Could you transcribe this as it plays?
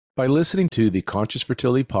By listening to the Conscious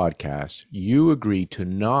Fertility podcast, you agree to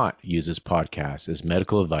not use this podcast as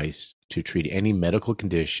medical advice to treat any medical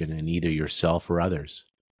condition in either yourself or others.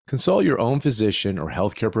 Consult your own physician or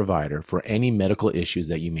healthcare provider for any medical issues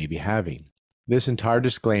that you may be having. This entire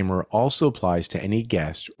disclaimer also applies to any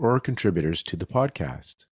guests or contributors to the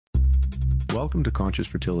podcast. Welcome to Conscious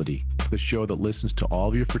Fertility, the show that listens to all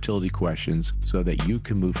of your fertility questions so that you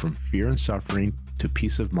can move from fear and suffering to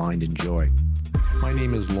peace of mind and joy. My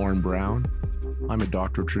name is Lauren Brown. I'm a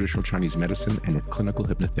doctor of traditional Chinese medicine and a clinical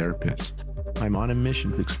hypnotherapist. I'm on a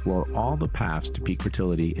mission to explore all the paths to peak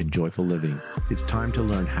fertility and joyful living. It's time to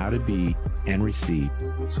learn how to be and receive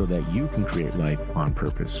so that you can create life on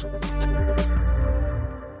purpose.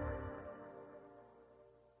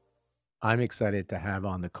 I'm excited to have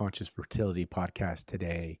on the Conscious Fertility podcast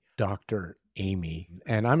today, Dr. Aimee.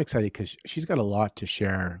 And I'm excited because she's got a lot to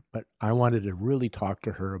share, but I wanted to really talk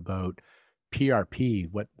to her about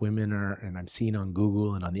PRP, what women are, and I'm seeing on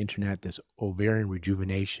Google and on the internet, this ovarian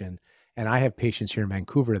rejuvenation. And I have patients here in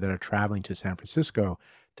Vancouver that are traveling to San Francisco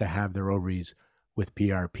to have their ovaries with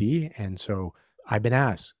PRP. And so I've been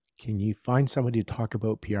asked, can you find somebody to talk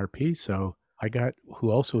about PRP? So I got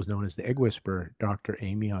who also is known as the Egg Whisperer, Dr.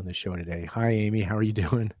 Aimee, on the show today. Hi, Aimee. How are you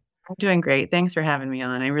doing? I'm doing great. Thanks for having me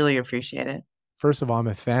on. I really appreciate it. First of all, I'm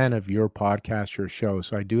a fan of your podcast, your show.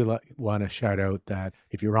 So I do want to shout out that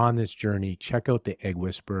if you're on this journey, check out the Egg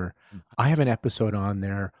Whisperer. I have an episode on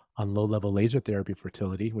there on low-level laser therapy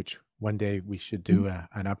fertility, which one day we should do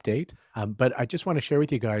an update. But I just want to share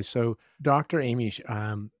with you guys. So Dr. Aimee,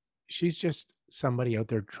 she's just somebody out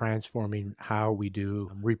there transforming how we do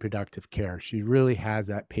reproductive care. She really has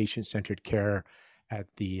that patient-centered care at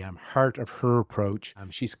the heart of her approach.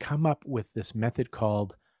 She's come up with this method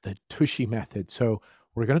called the Tushy method. So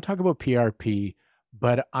we're going to talk about PRP,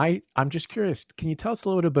 but I'm just curious, can you tell us a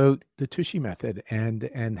little bit about the Tushy method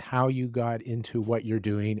and how you got into what you're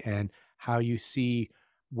doing and how you see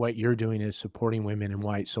what you're doing is supporting women and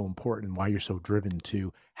why it's so important and why you're so driven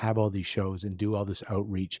to have all these shows and do all this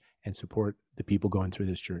outreach and support the people going through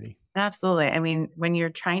this journey? Absolutely. I mean, when you're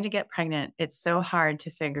trying to get pregnant, it's so hard to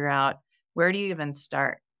figure out where do you even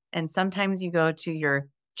start? And sometimes you go to your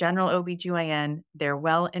general OBGYN, they're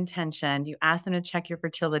well-intentioned, you ask them to check your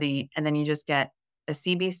fertility, and then you just get a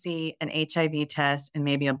CBC, an HIV test, and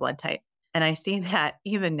maybe a blood type. And I see that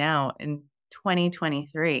even now in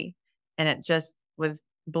 2023, and it just was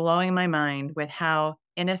blowing my mind with how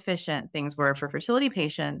inefficient things were for fertility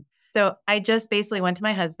patients. So I just basically went to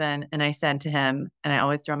my husband and I said to him, and I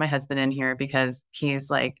always throw my husband in here because he's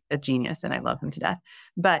like a genius and I love him to death.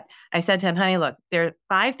 But I said to him, honey, look, there are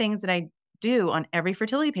 5 things that I do on every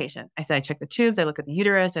fertility patient. I said, I check the tubes, I look at the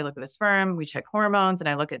uterus, I look at the sperm, we check hormones, and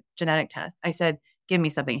I look at genetic tests. I said, give me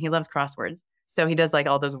something. He loves crosswords. So he does like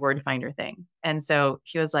all those word finder things. And so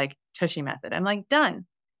he was like, Tushy method. I'm like, done.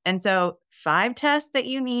 And so 5 tests that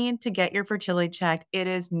you need to get your fertility checked. It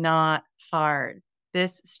is not hard.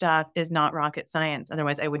 This stuff is not rocket science.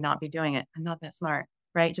 Otherwise, I would not be doing it. I'm not that smart,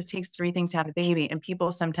 right? It just takes 3 things to have a baby. And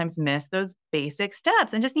people sometimes miss those basic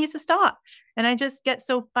steps and just needs to stop. And I just get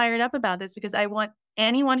so fired up about this because I want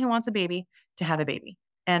anyone who wants a baby to have a baby.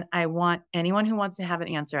 And I want anyone who wants to have an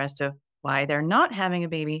answer as to why they're not having a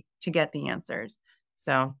baby to get the answers.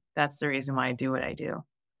 So that's the reason why I do what I do.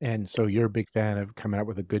 And so you're a big fan of coming up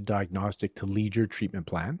with a good diagnostic to lead your treatment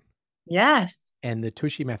plan. Yes. And the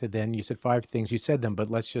Tushy method, then you said 5 things. You said them, but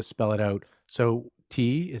let's just spell it out. So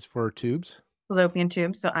T is for tubes. Fallopian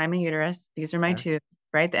tubes. So I'm a uterus. These are my tubes,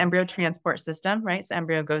 right? The embryo transport system, right? So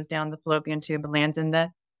embryo goes down the fallopian tube and lands in the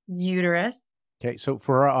uterus. Okay. So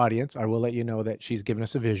for our audience, I will let you know that she's given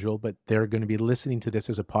us a visual, but they're going to be listening to this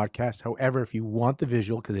as a podcast. However, if you want the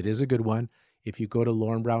visual, because it is a good one, if you go to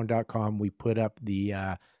laurenbrown.com, we put up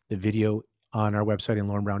the video on our website in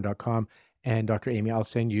laurenbrown.com. And Dr. Aimee, I'll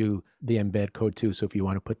send you the embed code too. So if you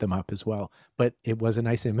want to put them up as well, but it was a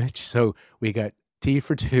nice image. So we got T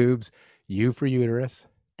for tubes, U for uterus.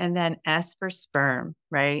 And then S for sperm,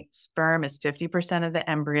 right? Sperm is 50% of the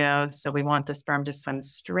embryo. So we want the sperm to swim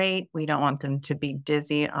straight. We don't want them to be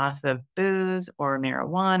dizzy off of booze or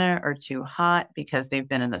marijuana or too hot because they've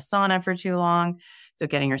been in the sauna for too long. So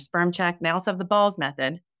getting your sperm checked. And I also have the balls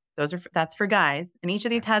method. That's for guys. And each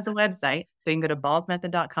of these has a website. So you can go to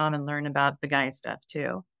ballsmethod.com and learn about the guy stuff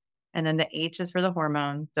too. And then the H is for the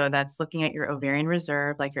hormones. So that's looking at your ovarian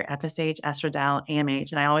reserve, like your FSH, estradiol,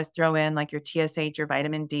 AMH. And I always throw in like your TSH, your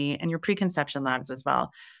vitamin D, and your preconception labs as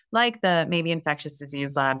well, like the maybe infectious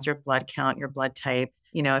disease labs, your blood count, your blood type.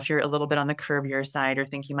 You know, if you're a little bit on the curvier side or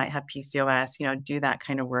think you might have PCOS, do that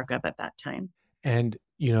kind of workup at that time. And,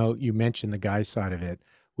 you mentioned the guy side of it.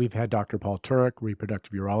 We've had Dr. Paul Turek,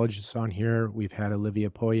 reproductive urologist, on here. We've had Olivia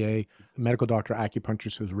Poirier, a medical doctor,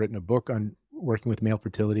 acupuncturist, who's written a book on working with male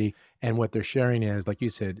fertility. And what they're sharing is, like you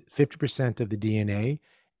said, 50% of the DNA.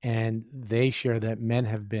 And they share that men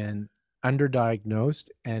have been underdiagnosed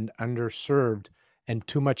and underserved, and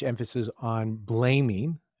too much emphasis on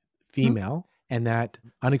blaming Mhm. female, and that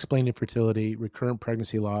unexplained infertility, recurrent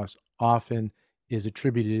pregnancy loss often is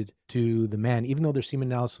attributed to the man. Even though their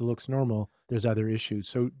semen analysis looks normal, there's other issues.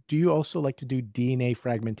 So do you also like to do DNA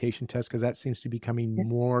fragmentation tests? Because that seems to be becoming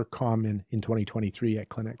more common in 2023 at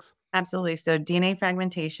clinics. Absolutely. So DNA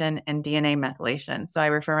fragmentation and DNA methylation. So I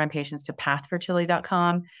refer my patients to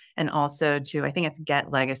pathfertility.com and also to, I think it's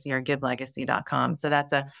Get Legacy or givelegacy.com. So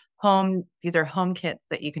that's a these are home kits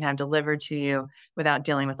that you can have delivered to you without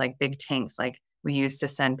dealing with like big tanks like we used to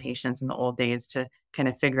send patients in the old days to kind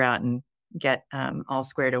of figure out and get all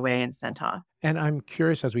squared away and sent off. And I'm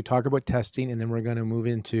curious, as we talk about testing, and then we're going to move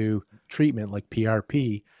into treatment like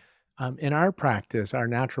PRP. In our practice, our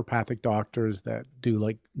naturopathic doctors that do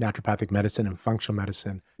like naturopathic medicine and functional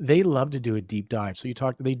medicine, they love to do a deep dive. So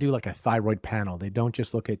they do like a thyroid panel. They don't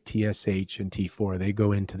just look at TSH and T4. They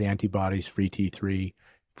go into the antibodies, free T3,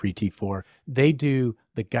 free T4. They do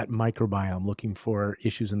the gut microbiome, looking for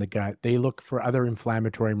issues in the gut. They look for other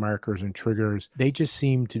inflammatory markers and triggers. They just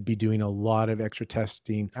seem to be doing a lot of extra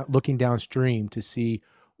testing, looking downstream to see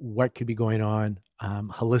what could be going on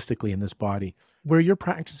holistically in this body. Where you're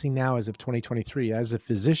practicing now as of 2023 as a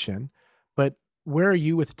physician, but where are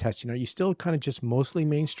you with testing? Are you still kind of just mostly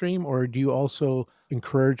mainstream, or do you also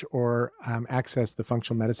encourage or access the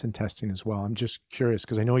functional medicine testing as well? I'm just curious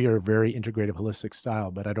because I know you're a very integrative, holistic style,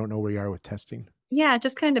 but I don't know where you are with testing. Yeah, it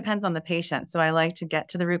just kind of depends on the patient. So I like to get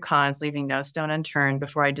to the root cause, leaving no stone unturned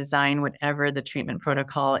before I design whatever the treatment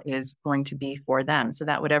protocol is going to be for them. So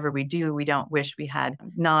that whatever we do, we don't wish we had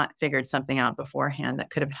not figured something out beforehand that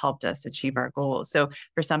could have helped us achieve our goals. So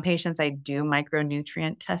for some patients, I do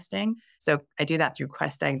micronutrient testing. So I do that through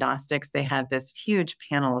Quest Diagnostics. They have this huge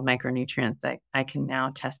panel of micronutrients that I can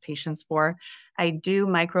now test patients for. I do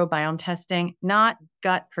microbiome testing, not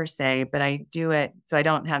gut per se, but I do it so I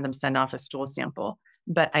don't have them send off a stool sample,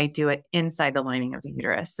 but I do it inside the lining of the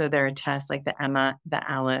uterus. So there are tests like the Emma, the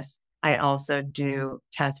Alice. I also do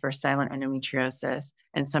tests for silent endometriosis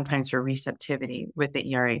and sometimes for receptivity with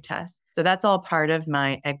the ERA test. So that's all part of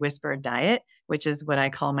my Egg Whisperer diet, which is what I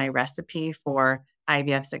call my recipe for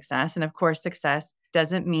IVF success. And of course, success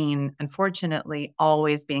doesn't mean, unfortunately,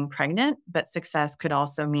 always being pregnant, but success could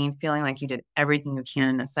also mean feeling like you did everything you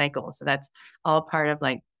can in a cycle. So that's all part of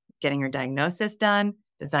like getting your diagnosis done,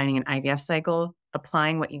 designing an IVF cycle,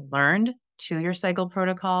 applying what you learned to your cycle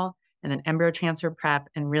protocol, and then embryo transfer prep,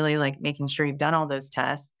 and really like making sure you've done all those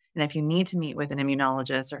tests. And if you need to meet with an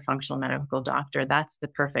immunologist or functional medical doctor, that's the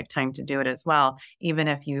perfect time to do it as well, even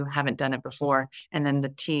if you haven't done it before. And then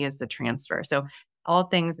the T is the transfer. So all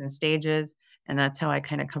things in stages. And that's how I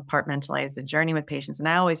kind of compartmentalize the journey with patients. And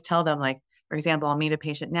I always tell them, like, for example, I'll meet a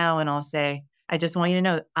patient now and I'll say, I just want you to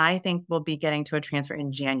know, I think we'll be getting to a transfer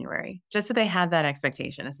in January, just so they have that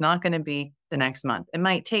expectation. It's not going to be the next month. It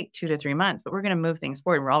might take 2 to 3 months, but we're going to move things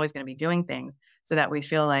forward. We're always going to be doing things so that we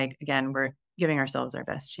feel like, again, we're giving ourselves our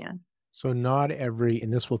best chance. So not every,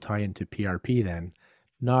 and this will tie into PRP then,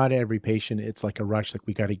 not every patient, it's like a rush, like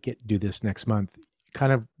we got to do this next month.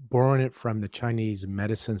 Kind of borrowing it from the Chinese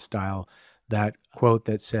medicine style, that quote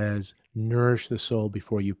that says, nourish the soul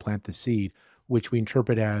before you plant the seed, which we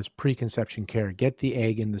interpret as preconception care. Get the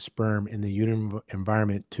egg and the sperm in the uterine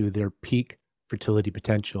environment to their peak fertility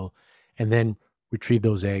potential, and then retrieve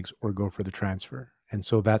those eggs or go for the transfer. And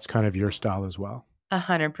so that's kind of your style as well.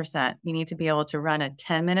 100%. You need to be able to run a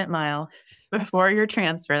 10-minute mile before your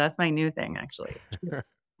transfer. That's my new thing, actually. It's true.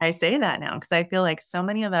 I say that now because I feel like so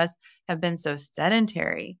many of us have been so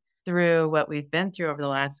sedentary through what we've been through over the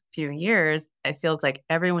last few years. It feels like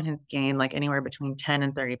everyone has gained like anywhere between 10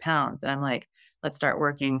 and 30 pounds. And I'm like, let's start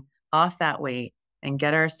working off that weight and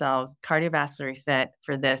get ourselves cardiovascularly fit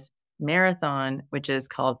for this marathon, which is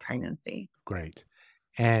called pregnancy. Great.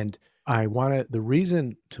 And I want to, the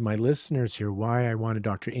reason to my listeners here, why I wanted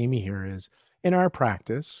Dr. Aimee here is in our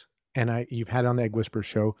practice, and you've had on the Egg Whisperer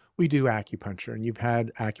show, we do acupuncture, and you've had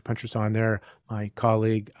acupuncturists on there. My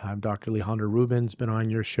colleague, Dr. Alejandra Rubin's been on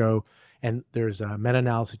your show, and there's a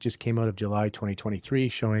meta-analysis just came out of July 2023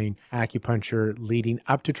 showing acupuncture leading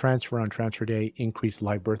up to transfer on transfer day increased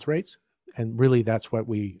live birth rates. And really, that's what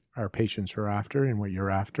our patients are after and what you're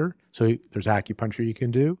after. So there's acupuncture you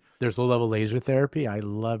can do. There's low-level laser therapy. I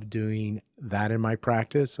love doing that in my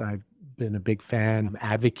practice. I've been a big fan,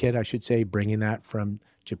 advocate, I should say, bringing that from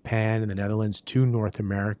Japan and the Netherlands to North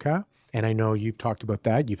America. And I know you've talked about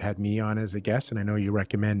that. You've had me on as a guest, and I know you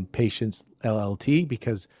recommend Patients LLT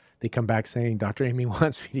because they come back saying, Dr. Aimee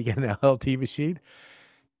wants me to get an LLT machine.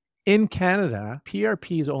 In Canada,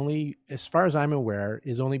 PRP is only, as far as I'm aware,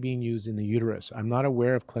 is only being used in the uterus. I'm not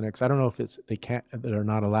aware of clinics. I don't know if it's they're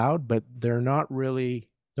not allowed, but they're not really,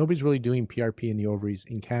 nobody's really doing PRP in the ovaries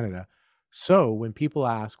in Canada. So when people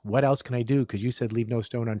ask, what else can I do? Because you said leave no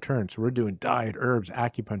stone unturned. So we're doing diet, herbs,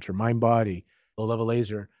 acupuncture, mind body, low level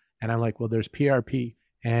laser. And I'm like, well, there's PRP.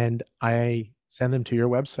 And I send them to your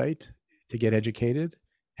website to get educated.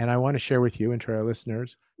 And I want to share with you and to our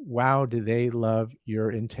listeners, wow, do they love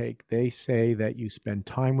your intake. They say that you spend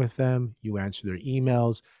time with them, you answer their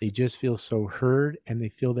emails, they just feel so heard, and they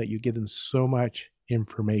feel that you give them so much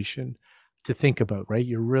information to think about, right?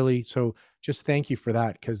 You're really, so just thank you for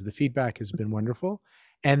that because the feedback has been wonderful.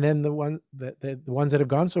 And then the ones that have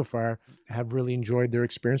gone so far have really enjoyed their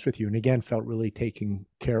experience with you and again felt really taken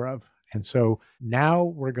care of. And so now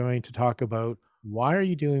we're going to talk about why are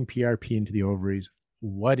you doing PRP into the ovaries?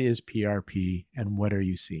 What is PRP and what are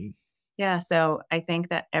you seeing? Yeah, so I think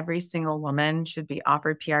that every single woman should be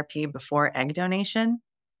offered PRP before egg donation.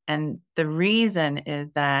 And the reason is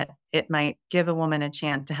that it might give a woman a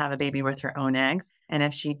chance to have a baby with her own eggs. And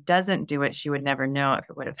if she doesn't do it, she would never know if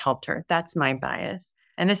it would have helped her. That's my bias.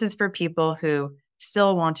 And this is for people who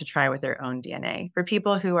still want to try with their own DNA. For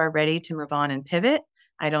people who are ready to move on and pivot,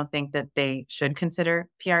 I don't think that they should consider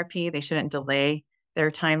PRP. They shouldn't delay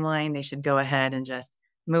their timeline. They should go ahead and just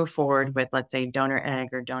move forward with, let's say, donor egg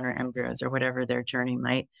or donor embryos or whatever their journey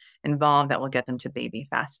might involve that will get them to baby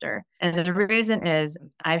faster. And the reason is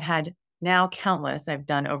I've had now countless, I've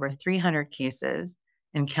done over 300 cases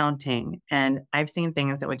and counting, and I've seen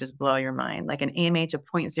things that would just blow your mind, like an AMH of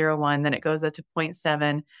 0.01, then it goes up to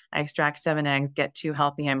 0.7. I extract 7 eggs, get 2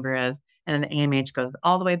 healthy embryos, and then the AMH goes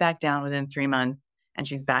all the way back down within 3 months. And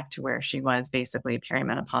she's back to where she was basically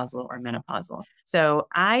perimenopausal or menopausal. So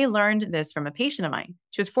I learned this from a patient of mine.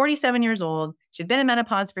 She was 47 years old. She'd been in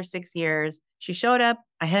menopause for 6 years. She showed up.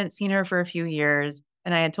 I hadn't seen her for a few years.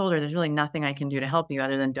 And I had told her, there's really nothing I can do to help you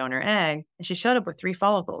other than donor egg. And she showed up with 3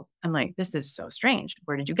 follicles. I'm like, this is so strange.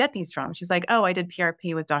 Where did you get these from? She's like, oh, I did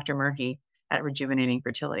PRP with Dr. Murphy at Rejuvenating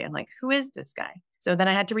Fertility. I'm like, who is this guy? So then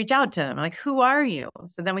I had to reach out to him. I'm like, who are you?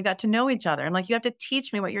 So then we got to know each other. I'm like, you have to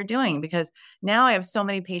teach me what you're doing because now I have so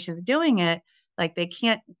many patients doing it. Like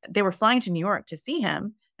they were flying to New York to see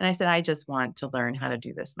him. And I said, I just want to learn how to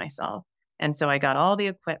do this myself. And so I got all the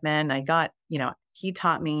equipment. He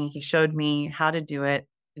taught me, he showed me how to do it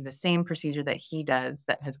in the same procedure that he does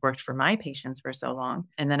that has worked for my patients for so long.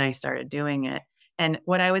 And then I started doing it. And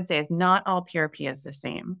what I would say is not all PRP is the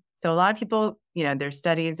same. So a lot of people, there's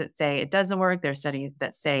studies that say it doesn't work. There's studies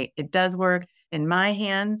that say it does work. In my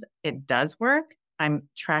hands, it does work. I'm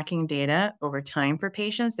tracking data over time for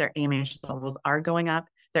patients. Their AMH levels are going up.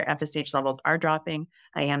 Their FSH levels are dropping.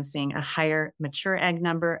 I am seeing a higher mature egg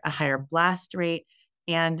number, a higher blast rate,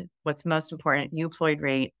 and what's most important, euploid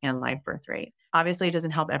rate and live birth rate. Obviously, it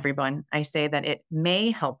doesn't help everyone. I say that it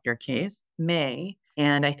may help your case, may.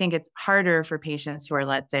 And I think it's harder for patients who are,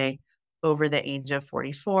 let's say, over the age of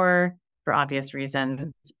 44 for obvious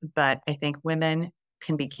reasons. But I think women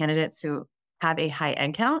can be candidates who have a high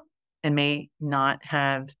egg count and may not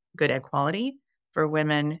have good egg quality. For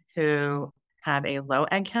women who have a low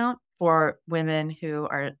egg count, for women who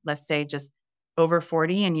are, let's say, just over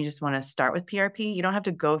 40 and you just want to start with PRP, you don't have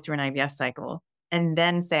to go through an IVF cycle and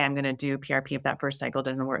then say, I'm going to do PRP if that first cycle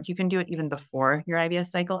doesn't work. You can do it even before your IVF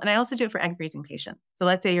cycle. And I also do it for egg freezing patients. So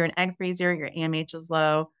let's say you're an egg freezer, your AMH is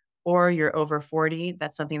low, or you're over 40,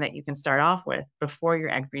 that's something that you can start off with before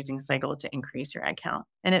your egg freezing cycle to increase your egg count.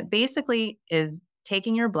 And it basically is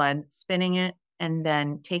taking your blood, spinning it, and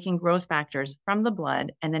then taking growth factors from the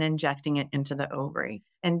blood and then injecting it into the ovary.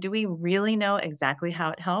 And do we really know exactly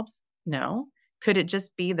how it helps? No. Could it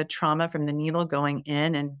just be the trauma from the needle going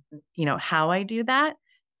in and, how I do that?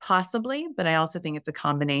 Possibly, but I also think it's a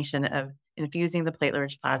combination of infusing the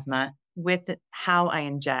platelet-rich plasma with how I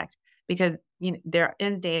inject. Because there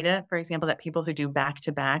is data, for example, that people who do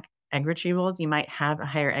back-to-back egg retrievals, you might have a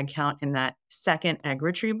higher egg count in that second egg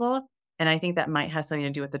retrieval. And I think that might have something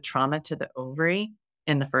to do with the trauma to the ovary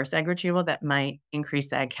in the first egg retrieval that might increase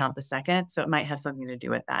the egg count the second. So it might have something to do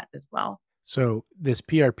with that as well. So this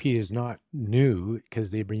PRP is not new because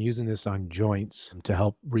they've been using this on joints to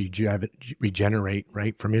help regenerate,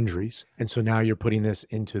 right, from injuries. And so now you're putting this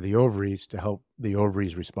into the ovaries to help the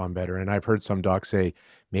ovaries respond better. And I've heard some docs say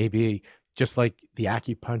maybe just like the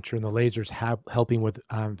acupuncture and the lasers helping with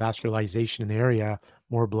vascularization in the area,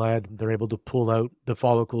 more blood, they're able to pull out the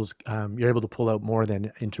follicles. You're able to pull out more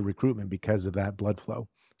than into recruitment because of that blood flow.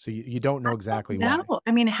 So you don't know exactly No. why.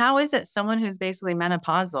 I mean, how is it someone who's basically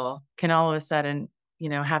menopausal can all of a sudden,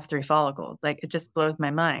 have 3 follicles? Like, it just blows my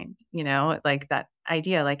mind, like that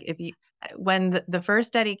idea. Like, if you when the first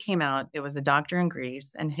study came out, it was a doctor in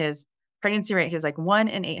Greece, and his pregnancy rate, he was like 1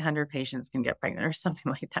 in 800 patients can get pregnant or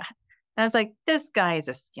something like that. And I was like, "This guy is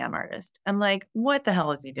a scam artist." I'm like, "What the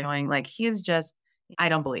hell is he doing?" Like, he's just I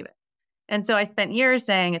don't believe it. And so I spent years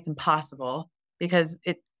saying it's impossible because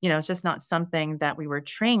it's just not something that we were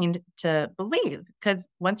trained to believe. Because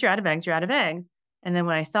once you're out of eggs, you're out of eggs. And then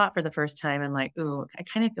when I saw it for the first time, I'm like, ooh, I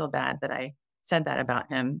kind of feel bad that I said that about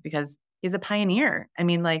him because he's a pioneer. I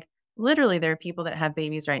mean, like literally, there are people that have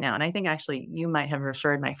babies right now. And I think actually you might have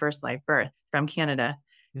referred my first live birth from Canada.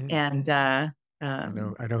 Mhm. And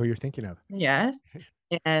um, I know who you're thinking of. yes.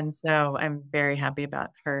 And so I'm very happy about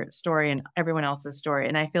her story and everyone else's story.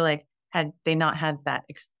 And I feel like had they not had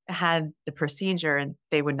had the procedure,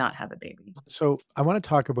 they would not have a baby. So I want to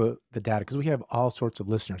talk about the data because we have all sorts of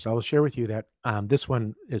listeners. I will share with you that this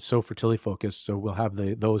one is so fertility focused. So we'll have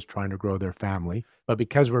those trying to grow their family. But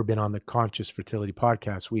because we've been on the Conscious Fertility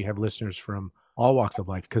podcast, we have listeners from all walks of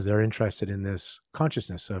life because they're interested in this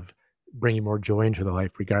consciousness of bringing more joy into their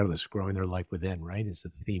life, regardless, growing their life within, right? Is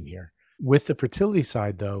the theme here. With the fertility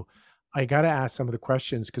side, though, I got to ask some of the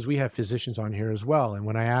questions because we have physicians on here as well. And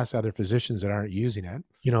when I ask other physicians that aren't using it,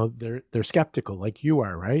 they're skeptical like you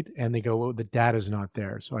are, right? And they go, well, the data's not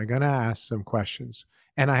there. So I got to ask some questions.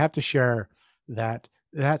 And I have to share that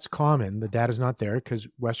that's common. The data's not there because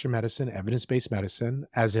Western medicine, evidence-based medicine,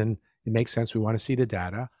 as in it makes sense. We want to see the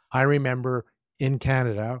data. I remember in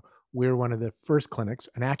Canada, we're one of the first clinics,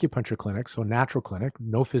 an acupuncture clinic, so natural clinic,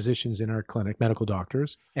 no physicians in our clinic, medical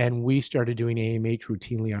doctors. And we started doing AMH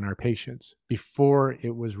routinely on our patients before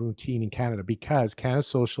it was routine in Canada because Canada's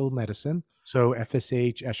social medicine, so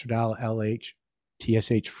FSH, estradiol, LH,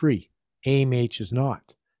 TSH free. AMH is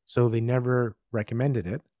not. So they never recommended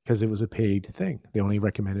it because it was a paid thing. They only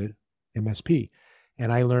recommended MSP.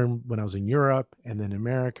 And I learned when I was in Europe and then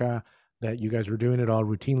America that you guys were doing it all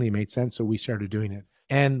routinely. It made sense. So we started doing it.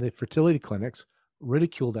 And the fertility clinics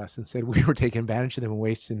ridiculed us and said we were taking advantage of them and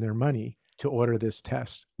wasting their money to order this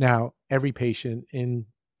test. Now, every patient in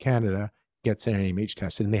Canada gets an AMH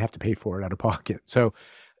tested and they have to pay for it out of pocket. So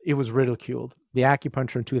it was ridiculed. The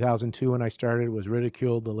acupuncture in 2002, when I started, was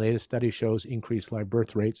ridiculed. The latest study shows increased live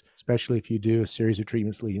birth rates, especially if you do a series of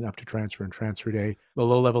treatments leading up to transfer and transfer day. The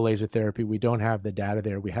low-level laser therapy, we don't have the data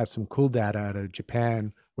there. We have some cool data out of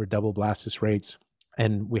Japan where double blastocyst rates,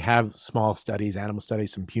 and we have small studies, animal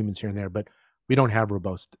studies, some humans here and there, but we don't have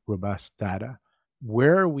robust data.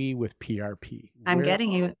 Where are we with PRP? I'm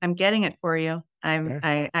getting it for you. Okay.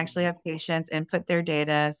 I actually have patients input their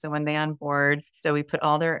data. So when they on board, so we put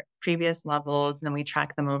all their previous levels and then we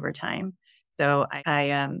track them over time. So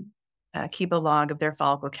I keep a log of their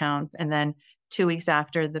follicle counts. And then 2 weeks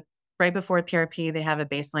after right before PRP, they have a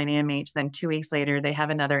baseline AMH. Then 2 weeks later, they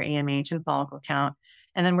have another AMH and follicle count.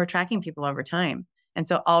 And then we're tracking people over time. And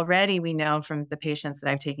so already we know from the patients that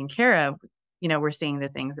I've taken care of, we're seeing the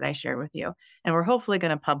things that I shared with you. And we're hopefully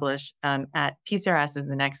going to publish at PCRS is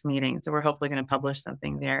the next meeting. So we're hopefully going to publish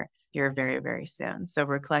something there here very, very soon. So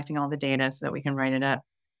we're collecting all the data so that we can write it up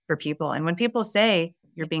for people. And when people say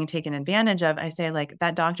you're being taken advantage of, I say like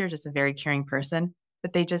that doctor is just a very caring person,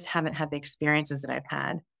 but they just haven't had the experiences that I've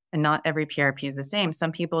had. And not every PRP is the same.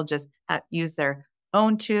 Some people just use their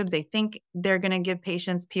own tube. They think they're going to give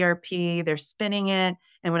patients PRP. They're spinning it.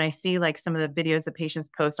 And when I see like some of the videos that patients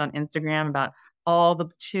post on Instagram about all the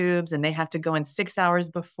tubes and they have to go in 6 hours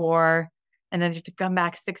before and then to come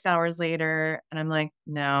back 6 hours later. And I'm like,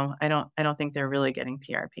 no, I don't think they're really getting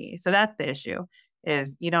PRP. So that's the issue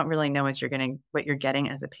is you don't really know what you're getting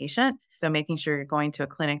as a patient. So making sure you're going to a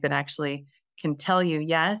clinic that actually can tell you,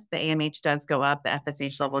 yes, the AMH does go up, the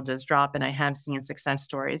FSH level does drop, and I have seen success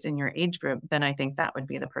stories in your age group, then I think that would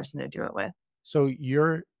be the person to do it with. So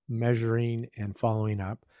you're measuring and following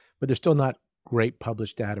up, but there's still not great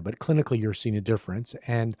published data, but clinically you're seeing a difference.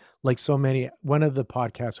 And like so many, one of the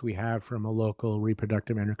podcasts we have from a local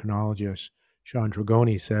reproductive endocrinologist, Sean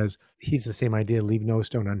Dragoni, says he's the same idea, leave no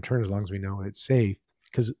stone unturned as long as we know it's safe,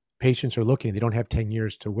 because patients are looking, they don't have 10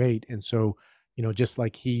 years to wait. And so, just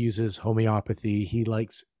like he uses homeopathy, he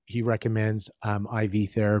recommends IV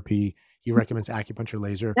therapy, he recommends acupuncture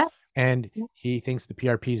laser, Yeah. and he thinks the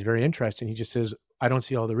PRP is very interesting. He just says, I don't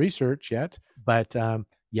see all the research yet, but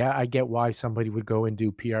yeah, I get why somebody would go and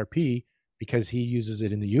do PRP because he uses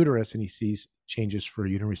it in the uterus and he sees changes for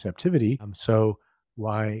uterine receptivity. So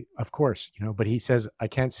why, of course, but he says, I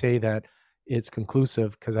can't say that it's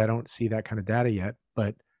conclusive because I don't see that kind of data yet,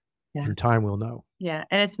 but Yeah. in time we'll know. Yeah.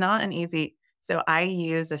 And it's not an easy, so I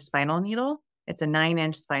use a spinal needle. It's a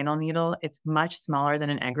 9-inch spinal needle. It's much smaller than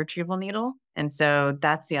an egg retrieval needle. And so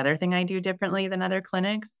that's the other thing I do differently than other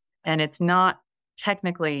clinics. And it's not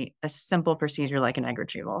technically a simple procedure like an egg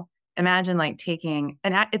retrieval. Imagine like taking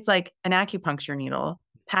it's like an acupuncture needle,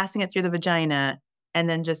 passing it through the vagina, and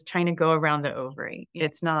then just trying to go around the ovary.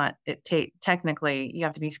 It's not, technically, you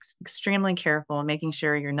have to be extremely careful, making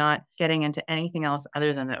sure you're not getting into anything else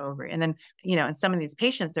other than the ovary. And then, in some of these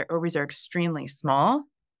patients, their ovaries are extremely small.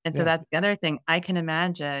 And so Yeah. that's the other thing I can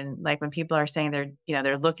imagine, like when people are saying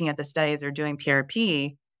they're looking at the studies, they're doing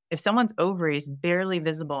PRP. If someone's ovary is barely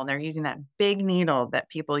visible and they're using that big needle that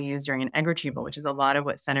people use during an egg retrieval, which is a lot of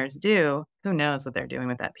what centers do, who knows what they're doing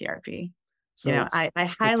with that PRP? So I the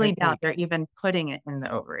highly doubt technique. they're even putting it in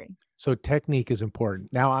the ovary. So technique is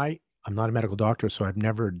important. Now, I'm not a medical doctor, so I've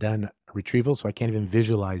never done a retrieval, so I can't even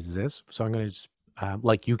visualize this. So I'm going to just,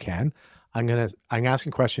 like you can, I'm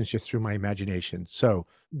asking questions just through my imagination. So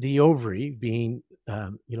the ovary being,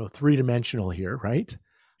 3-dimensional here, right?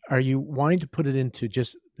 Are you wanting to put it into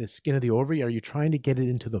just the skin of the ovary? Are you trying to get it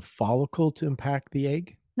into the follicle to impact the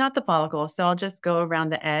egg? Not the follicle. So I'll just go around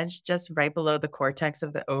the edge, just right below the cortex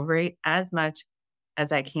of the ovary, as much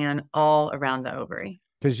as I can all around the ovary.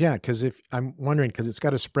 Because if I'm wondering, because it's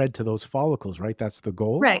got to spread to those follicles, right? That's the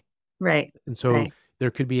goal. Right. Right. And so Right. there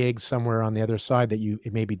could be eggs somewhere on the other side that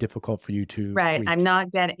it may be difficult for you to Right. reach. I'm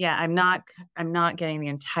not getting the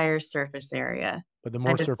entire surface area. But the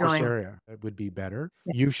more I'm just surface going. area, it would be better.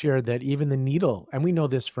 Yeah. You shared that even the needle, and we know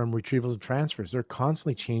this from retrievals and transfers, they're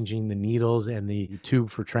constantly changing the needles and the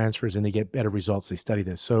tube for transfers, and they get better results. They study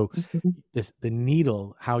this. So the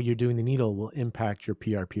needle, how you're doing the needle will impact your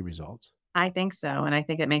PRP results. I think so. And I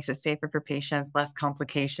think it makes it safer for patients, less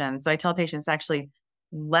complications. So I tell patients actually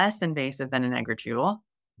less invasive than an egg retrieval.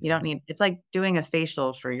 You don't need, it's like doing a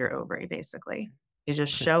facial for your ovary, basically. You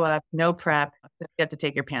just show up, no prep. You have to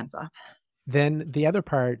take your pants off. Then the other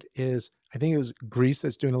part is, I think it was Greece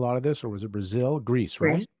that's doing a lot of this, or was it Brazil? Greece,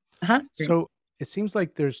 Greece. right? Greece. So it seems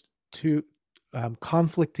like there's two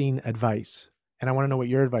conflicting advice. And I want to know what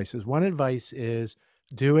your advice is. One advice is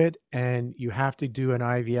do it and you have to do an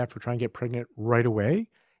IVF or try and get pregnant right away.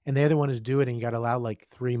 And the other one is do it and you got to allow like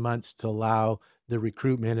 3 months to allow the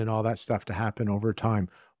recruitment and all that stuff to happen over time.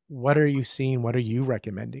 What are you seeing? What are you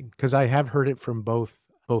recommending? Because I have heard it from both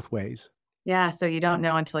ways. Yeah. So you don't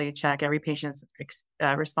know until you check. Every patient's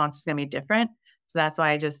response is going to be different. So that's why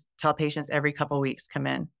I just tell patients every couple of weeks come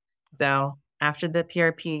in. So after the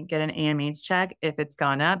PRP, get an AMH check. If it's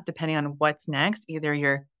gone up, depending on what's next, either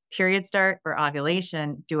your period start or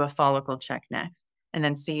ovulation, do a follicle check next, and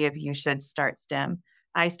then see if you should start stim.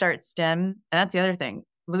 I start stim, and that's the other thing,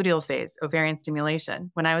 luteal phase, ovarian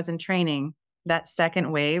stimulation. When I was in training, that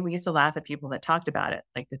second wave, we used to laugh at people that talked about it.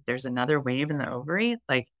 Like if there's another wave in the ovary,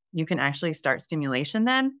 like you can actually start stimulation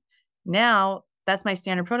then. Now, that's my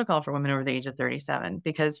standard protocol for women over the age of 37,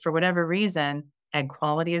 because for whatever reason, egg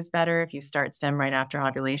quality is better if you start stim right after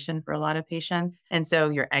ovulation for a lot of patients. And so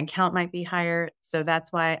your egg count might be higher. So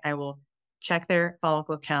that's why I will check their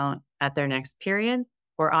follicle count at their next period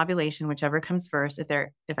or ovulation, whichever comes first.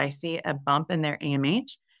 If I see a bump in their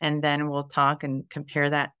AMH, and then we'll talk and compare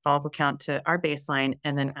that follicle count to our baseline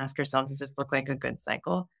and then ask ourselves, does this look like a good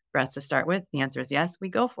cycle for us to start with? The answer is yes, we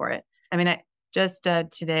go for it. I mean, just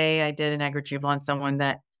today I did an egg retrieval on someone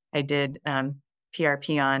that I did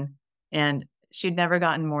PRP on, and she'd never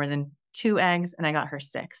gotten more than 2 eggs, and I got her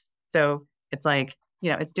 6. So it's like,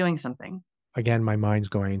 it's doing something. Again, my mind's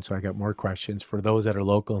going, so I got more questions for those that are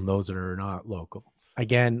local and those that are not local.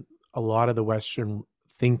 Again, a lot of the Western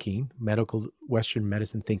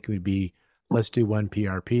medicine thinking would be, let's do one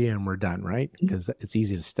PRP and we're done, right? Because it's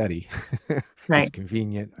easy to study. Right. It's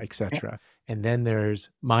convenient, etc. And then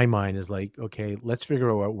my mind is like, okay, let's figure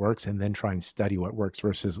out what works and then try and study what works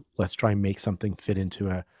versus let's try and make something fit into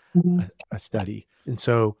a study. And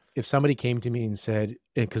so if somebody came to me and said,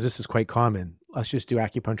 because this is quite common, let's just do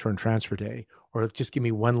acupuncture on transfer day, or just give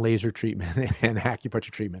me one laser treatment and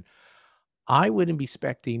acupuncture treatment, I wouldn't be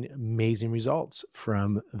expecting amazing results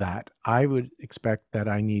from that. I would expect that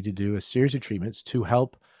I need to do a series of treatments to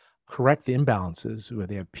help correct the imbalances where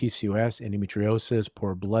they have PCOS, endometriosis,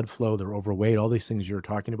 poor blood flow, they're overweight, all these things you're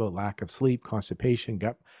talking about, lack of sleep, constipation,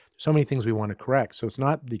 gut, so many things we want to correct. So it's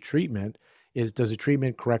not the treatment, does the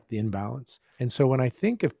treatment correct the imbalance? And so when I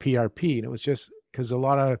think of PRP, and it was just because a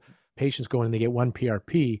lot of patients go in and they get one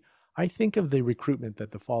PRP, I think of the recruitment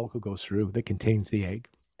that the follicle goes through that contains the egg.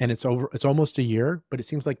 And it's almost a year, but it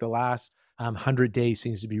seems like the last 100 days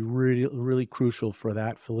seems to be really, really crucial for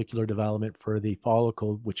that follicular development for the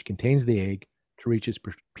follicle, which contains the egg, to reach its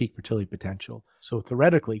peak fertility potential. So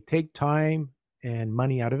theoretically, take time and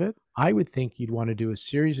money out of it, I would think you'd want to do a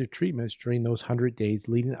series of treatments during those 100 days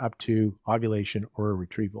leading up to ovulation or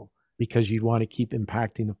retrieval, because you'd want to keep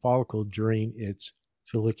impacting the follicle during its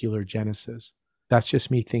follicular genesis. That's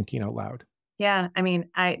just me thinking out loud. Yeah, I mean,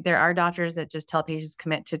 there are doctors that just tell patients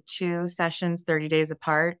commit to 2 sessions 30 days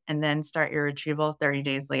apart and then start your retrieval 30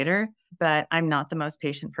 days later, but I'm not the most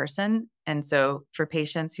patient person, and so for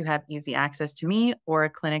patients who have easy access to me or a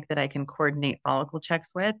clinic that I can coordinate follicle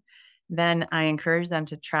checks with, then I encourage them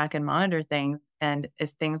to track and monitor things, and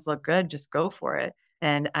if things look good, just go for it,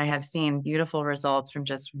 and I have seen beautiful results from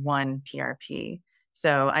just 1 PRP.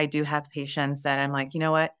 So I do have patients that I'm like, you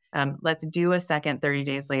know what? Let's do a second 30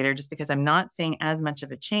 days later, just because I'm not seeing as much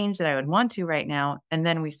of a change that I would want to right now. And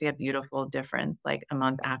then we see a beautiful difference like a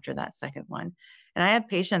month after that second one. And I have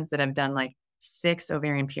patients that have done like 6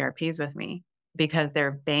 ovarian PRPs with me because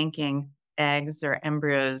they're banking eggs or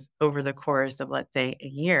embryos over the course of, let's say, a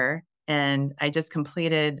year. And I just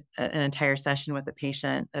completed an entire session with a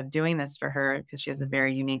patient of doing this for her because she has a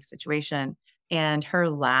very unique situation. And her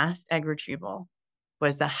last egg retrieval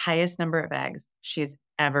was the highest number of eggs she's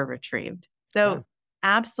ever retrieved. Okay. So,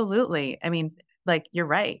 absolutely. I mean, like, you're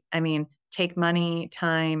right. I mean, take money,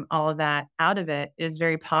 time, all of that out of it, it is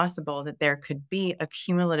very possible that there could be a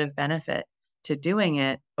cumulative benefit to doing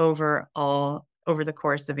it over the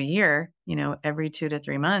course of a year, every 2 to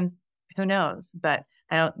 3 months. Who knows? But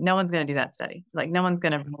I don't no one's gonna do that study. Like, no one's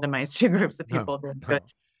gonna randomize 2 groups of No, people doing good. no.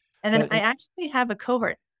 And then But I it, actually have a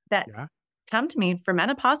cohort that yeah, come to me for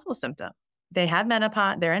menopausal symptoms. They have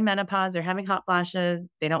menopause, they're in menopause, they're having hot flashes,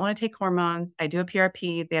 they don't wanna take hormones. I do a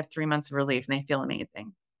PRP, they have 3 months of relief, and they feel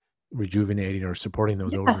amazing. rejuvenating or supporting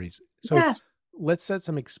those Yeah, ovaries. So yeah. let's set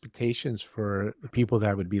some expectations for the people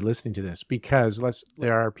that would be listening to this, because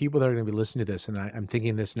there are people that are going to be listening to this. And I'm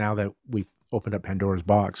thinking this now that we've opened up Pandora's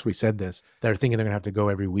box. We said this, that are thinking they're going to have to go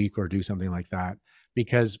every week or do something like that,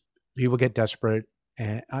 because people get desperate,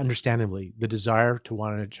 and understandably, the desire to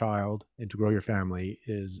want a child and to grow your family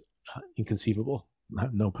is inconceivable.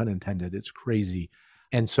 No pun intended. It's crazy.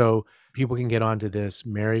 And so people can get onto this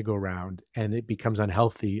merry-go-round, and it becomes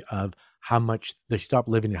unhealthy of how much they stop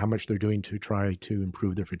living and how much they're doing to try to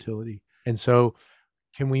improve their fertility. And so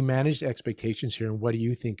can we manage the expectations here? And what do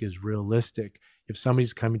you think is realistic if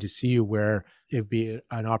somebody's coming to see you, where it'd be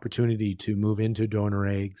an opportunity to move into donor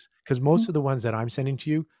eggs? Because most of the ones that I'm sending to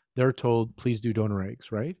you, they're told, please do donor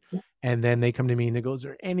eggs, right? And then they come to me and they go, is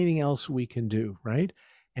there anything else we can do, right?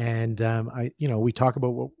 And we talk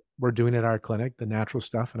about what we're doing at our clinic, the natural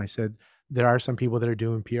stuff. And I said, there are some people that are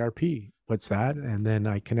doing PRP. What's that? And then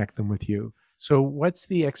I connect them with you. So what's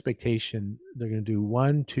the expectation? They're going to do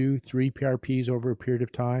 1, 2, 3 PRPs over a period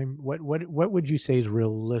of time. What would you say is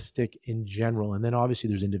realistic in general? And then obviously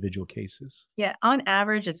there's individual cases. Yeah, on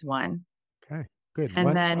average, it's 1, Okay, good. and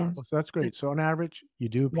One, then so that's great. So on average, you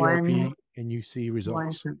do one PRP and you see one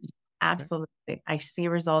results. Okay. absolutely. I see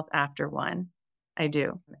results after 1. I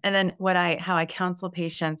do. And then how I counsel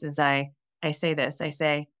patients is I say this, I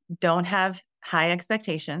say, "Don't have high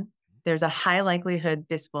expectations. There's a high likelihood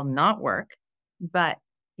this will not work, but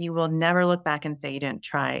you will never look back and say you didn't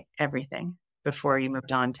try everything before you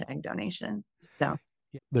moved on to egg donation." So,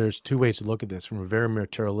 There's two ways to look at this. From a very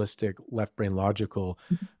materialistic, left brain logical,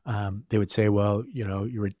 they would say, well,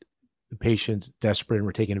 you were the patient's desperate and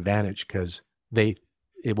we're taking advantage because it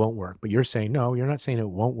won't work. But you're saying, no, you're not saying it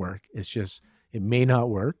won't work. It's just it may not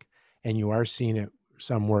work, and you are seeing it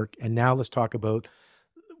some work. And now let's talk about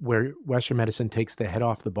where Western medicine takes the head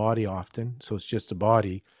off the body often. So it's just the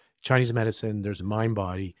body. Chinese medicine, there's a mind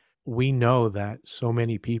body. We know that so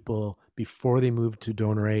many people before they move to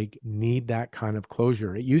donor egg need that kind of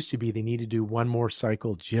closure. It used to be they need to do one more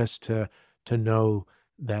cycle just to know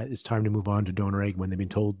that it's time to move on to donor egg when they've been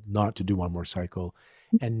told not to do one more cycle.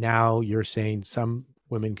 And now you're saying some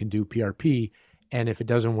women can do PRP, and if it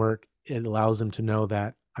doesn't work, it allows them to know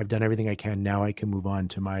that I've done everything I can. Now I can move on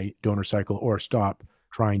to my donor cycle or stop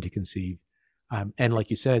trying to conceive. And like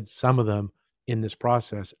you said, some of them in this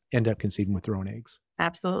process end up conceiving with their own eggs.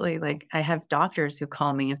 absolutely, like, I have doctors who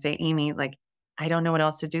call me and say, "Amy, like, I don't know what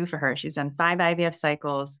else to do for her. She's done 5 IVF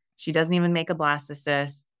cycles. She doesn't even make a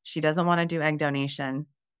blastocyst. She doesn't wanna do egg donation.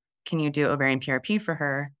 Can you do ovarian PRP for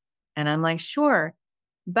her?" And I'm like, "Sure."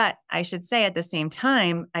 But I should say at the same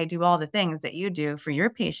time, I do all the things that you do for your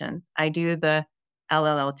patients. I do the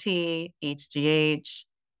LLLT, HGH,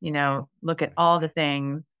 look at all the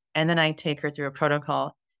things. And then I take her through a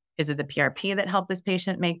protocol. Is it the PRP that helped this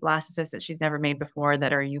patient make blastocysts that she's never made before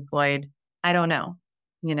that are euploid? I don't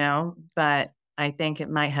know, but I think it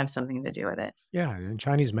might have something to do with it. Yeah, in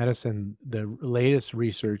Chinese medicine, the latest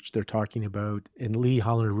research they're talking about, and Lee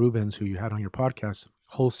Holler Rubens, who you had on your podcast,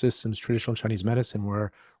 whole systems traditional Chinese medicine,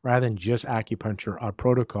 where rather than just acupuncture, our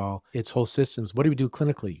protocol, it's whole systems. What do we do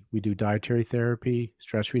clinically? We do dietary therapy,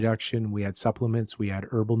 stress reduction, we add supplements, we add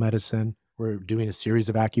herbal medicine, we're doing a series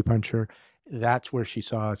of acupuncture. That's where she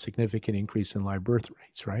saw a significant increase in live birth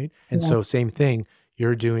rates, right? And Yeah. so same thing,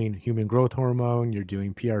 you're doing human growth hormone, you're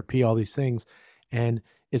doing PRP, all these things. And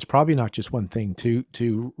it's probably not just one thing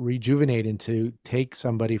to rejuvenate and to take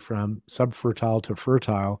somebody from subfertile to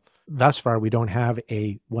fertile. Thus far, we don't have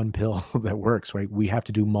a one pill that works, right? We have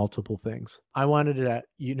to do multiple things. I wanted to,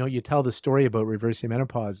 you tell the story about reversing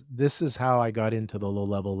menopause. This is how I got into the low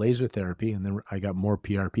level laser therapy. And then I got more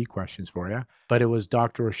PRP questions for you. But it was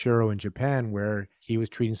Dr. Oshiro in Japan, where he was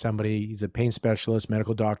treating somebody. He's a pain specialist,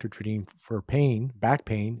 medical doctor treating for pain, back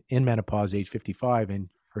pain in menopause, age 55. And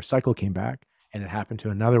her cycle came back. And it happened to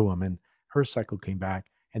another woman. Her cycle came back.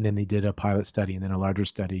 And then they did a pilot study and then a larger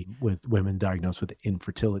study with women diagnosed with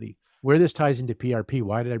infertility. Where this ties into PRP,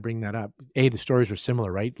 why did I bring that up? A, the stories are similar,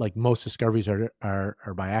 right? Like most discoveries are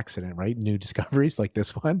by accident, right? New discoveries like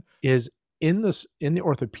this one is in the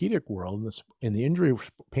orthopedic world, in the injury,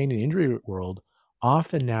 pain and injury world,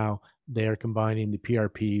 often now they're combining the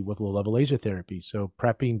PRP with low-level laser therapy. So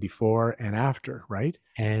prepping before and after, right?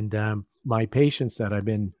 And my patients that I've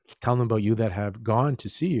been telling them about you that have gone to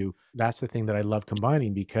see you, that's the thing that I love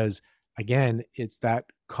combining because, again, it's that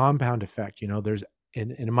compound effect. There's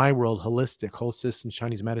in my world, holistic, whole systems,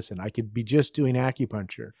 Chinese medicine. I could be just doing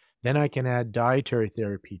acupuncture. Then I can add dietary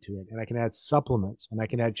therapy to it, and I can add supplements, and I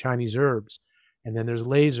can add Chinese herbs. And then there's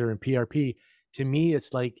laser and PRP. To me,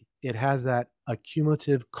 it's like it has that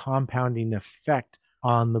accumulative compounding effect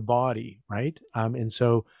on the body, right? And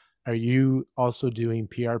so are you also doing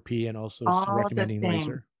PRP and also All the recommending same.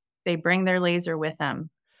 laser? They bring their laser with them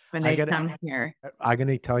when I they got come here. I'm going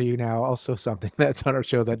to tell you now also something that's on our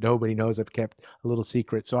show that nobody knows. I've kept a little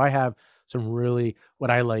secret. So I have some really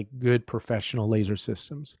what I like good professional laser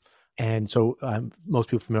systems. And so most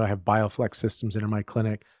people familiar, I have BioFlex systems in my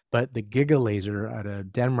clinic, but the Giga laser out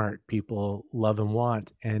of Denmark, people love and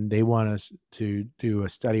want, and they want us to do a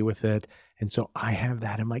study with it. And so I have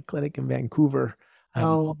that in my clinic in Vancouver. I'm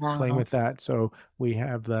Oh, playing wow. with that. So we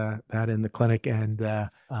have that in the clinic, and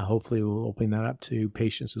hopefully we'll open that up to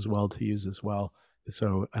patients as well to use as well.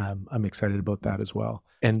 So I'm excited about that as well.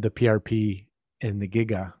 And the PRP and the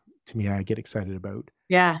Giga, to me, I get excited about.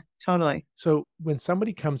 Yeah, totally. So when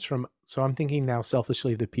somebody comes from, so I'm thinking now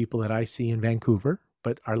selfishly the people that I see in Vancouver,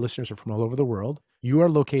 but our listeners are from all over the world. You are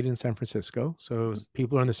located in San Francisco, so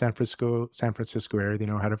people are in the San Francisco area. They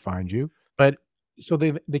know how to find you. But so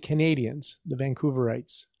the Canadians, the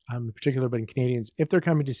Vancouverites, in particular, but in Canadians, if they're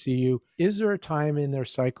coming to see you, is there a time in their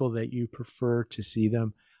cycle that you prefer to see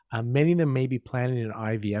them? Many of them may be planning an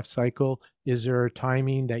IVF cycle. Is there a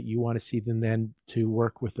timing that you want to see them then to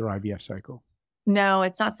work with their IVF cycle? No,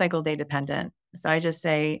 it's not cycle day dependent. So I just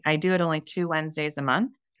say I do it only 2 Wednesdays a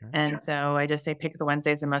month. Okay. And so I just say pick the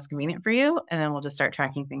Wednesdays that are most convenient for you, and then we'll just start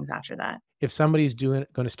tracking things after that. If somebody's going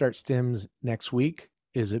to start stims next week,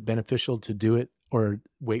 is it beneficial to do it or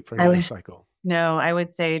wait for I another would cycle? No, I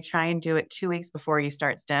would say try and do it 2 weeks before you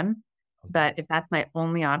start STEM. Okay. But if that's my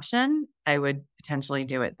only option, I would potentially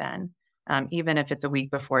do it then, even if it's a week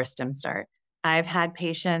before STEM start. I've had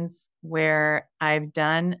patients where I've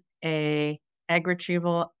done a egg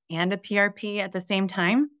retrieval and a PRP at the same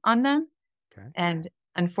time on them. Okay. And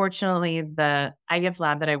unfortunately, the IVF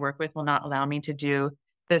lab that I work with will not allow me to do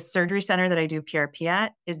the surgery center that I do PRP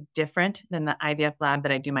at is different than the IVF lab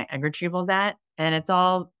that I do my egg retrievals at. And it's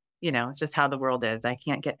all, it's just how the world is. I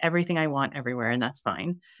can't get everything I want everywhere, and that's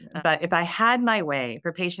fine. But if I had my way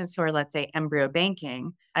for patients who are, let's say, embryo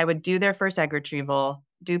banking, I would do their first egg retrieval,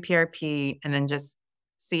 do PRP, and then just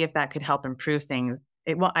see if that could help improve things.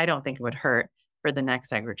 I don't think it would hurt for the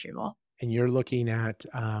next egg retrieval. And you're looking at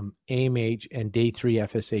AMH and day 3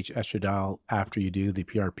 FSH estradiol after you do the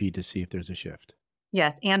PRP to see if there's a shift.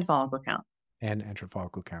 Yes, and follicle count. And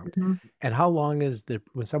follicle count. Mhm. And how long is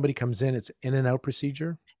when somebody comes in, it's in and out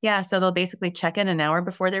procedure? Yeah, so they'll basically check in an hour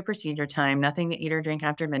before their procedure time, nothing to eat or drink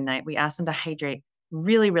after midnight. We ask them to hydrate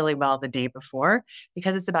really, really well the day before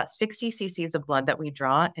because it's about 60 cc's of blood that we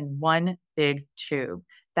draw in one big tube.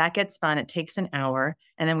 That gets spun, it takes an hour,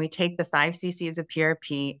 and then we take the 5 cc's of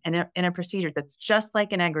PRP in a procedure that's just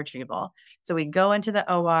like an egg retrieval. So we go into the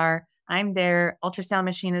OR, I'm there, ultrasound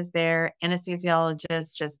machine is there,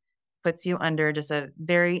 anesthesiologist just puts you under just a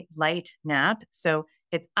very light nap. So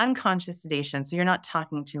it's unconscious sedation. So you're not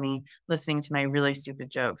talking to me, listening to my really stupid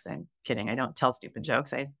jokes. I'm kidding. I don't tell stupid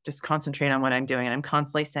jokes. I just concentrate on what I'm doing. And I'm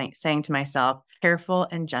constantly saying to myself, careful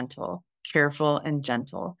and gentle, careful and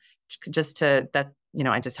gentle. Just to that,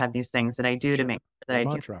 I just have these things that I do to Sure. make sure that Good I do.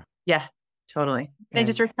 mantra. Yeah, Totally. They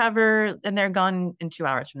just And recover and they're gone in 2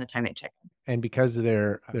 hours from the time they check in. and because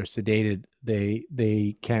they're sedated,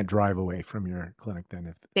 they can't drive away from your clinic then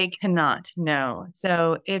if They cannot, no.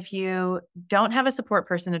 So if you don't have a support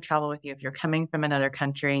person to travel with you, if you're coming from another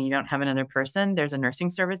country and you don't have another person, there's a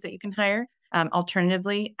nursing service that you can hire.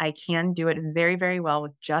 Alternatively, I can do it very, very well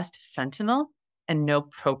with just fentanyl and no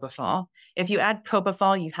propofol. If you add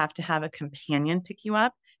propofol, you have to have a companion pick you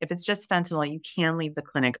up. If it's just fentanyl, you can leave the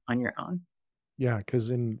clinic on your own. yeah, because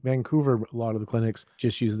in Vancouver, a lot of the clinics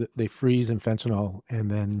just they freeze in fentanyl, and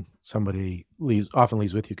then somebody often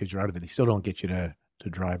leaves with you because you're out of it. They still don't get you to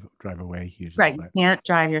drive away usually, Right. You but can't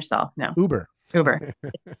drive yourself. No. Uber. Uber.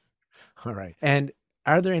 All right. And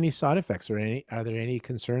are there any side effects or are there any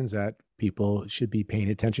concerns that people should be paying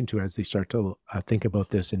attention to as they start to think about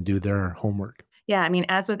this and do their homework? Yeah, I mean,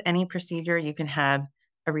 as with any procedure, you can have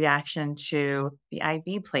a reaction to the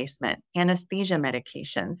IV placement, anesthesia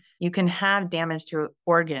medications. You can have damage to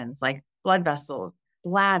organs like blood vessels,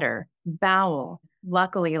 bladder, bowel.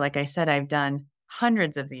 Luckily, like I said, I've done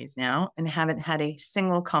hundreds of these now and haven't had a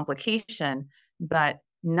single complication, but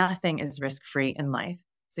nothing is risk-free in life.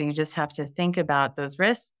 So you just have to think about those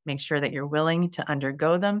risks, make sure that you're willing to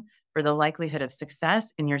undergo them for the likelihood of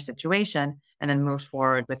success in your situation, and then move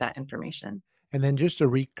forward with that information. And then just to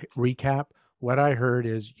recap, what I heard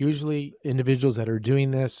is usually individuals that are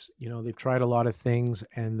doing this, they've tried a lot of things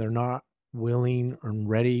and they're not willing or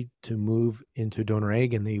ready to move into donor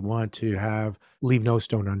egg and they want to leave no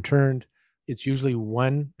stone unturned. It's usually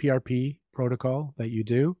one PRP protocol that you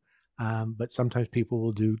do, but sometimes people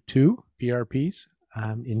will do two PRPs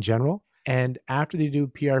in general. And after they do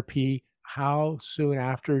PRP, how soon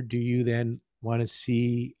after do you then want to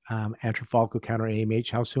see antral follicle count or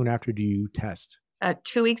AMH? How soon after do you test?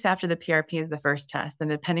 2 weeks after the PRP is the first test. And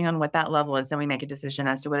depending on what that level is, then we make a decision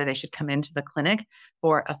as to whether they should come into the clinic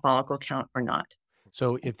for a follicle count or not.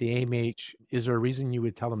 So if the AMH, is there a reason you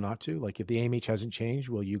would tell them not to? Like if the AMH hasn't changed,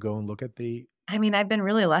 will you go and look at the, I mean, I've been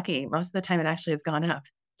really lucky. Most of the time it actually has gone up.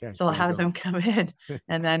 okay, So so I'll you have go. them come in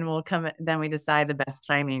and then we decide the best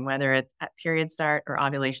timing, whether it's at period start or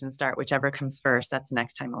ovulation start, whichever comes first. That's the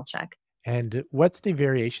next time I'll check. And what's the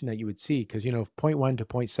variation that you would see? Because, 0.1 to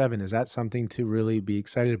 0.7, is that something to really be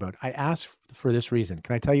excited about? I asked for this reason.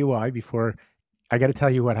 Can I tell you why before I got to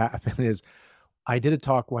tell you what happened is I did a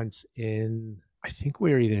talk once I think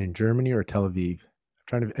we were either in Germany or Tel Aviv.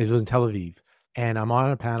 It was in Tel Aviv. And I'm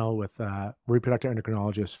on a panel with a reproductive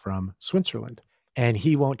endocrinologist from Switzerland. And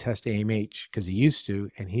he won't test AMH because he used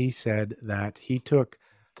to. And he said that he took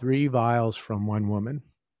 3 vials from one woman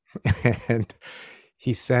and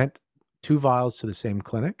he sent 2 vials to the same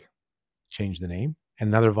clinic, changed the name, and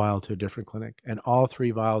another vial to a different clinic. And all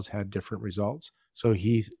 3 vials had different results. So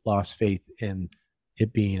he lost faith in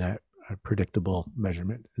it being a predictable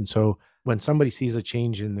measurement. And so when somebody sees a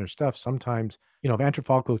change in their stuff, sometimes, if antral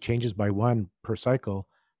follicle changes by 1 per cycle,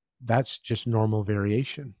 that's just normal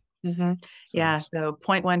variation. Mm-hmm. So Yeah. So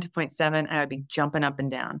 0.1 to 0.7, I would be jumping up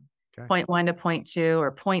and down. okay. 0.1 to 0.2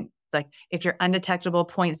 or like if you're undetectable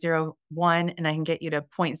 0.01 and I can get you to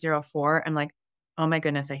 0.04, I'm like, oh my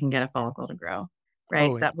goodness, I can get a follicle to grow. Right.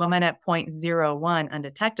 Oh, So that woman at 0.01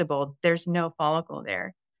 undetectable, there's no follicle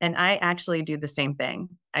there. And I actually do the same thing.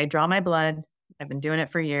 I draw my blood. I've been doing it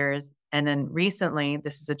for years. And then recently,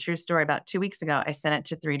 this is a true story, about 2 weeks ago, I sent it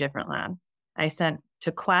to 3 different labs. I sent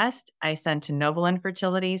to Quest, I sent to Novolin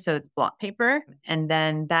Fertility, so it's block paper. And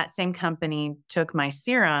then that same company took my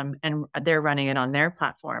serum and they're running it on their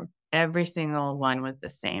platform. Every single one was the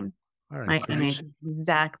same. all right. My image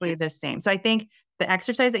exactly the same. So I think the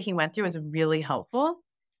exercise that he went through is really helpful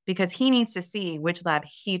because he needs to see which lab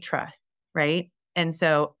he trusts, right? And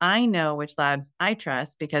so I know which labs I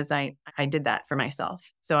trust because I did that for myself.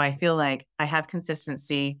 So I feel like I have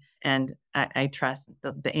consistency and I trust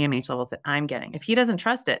the AMH levels that I'm getting. If he doesn't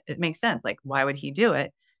trust it, it makes sense. Like, why would he do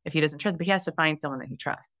it if he doesn't trust it? But he has to find someone that he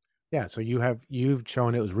trusts. Yeah. So you've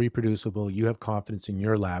shown it was reproducible. You have confidence in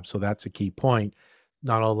your lab. So that's a key point.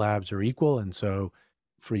 Not all labs are equal. And so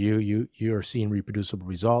for you're seeing reproducible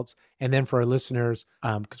results. And then for our listeners,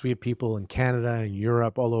 because we have people in Canada and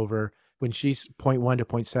Europe all over, when she's 0.1 to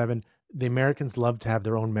 0.7, the Americans love to have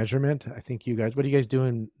their own measurement. I think what are you guys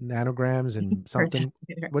doing? Nanograms and something?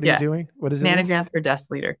 What are you doing? What is it? Nanograms per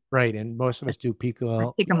deciliter. Right. And most of us do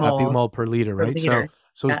Picomole picomole per liter, right? liter.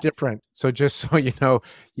 So it's different. So just so you know,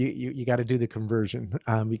 you got to do the conversion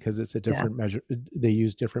because it's a different measure. They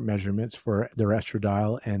use different measurements for their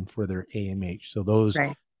estradiol and for their AMH. So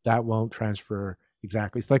that won't transfer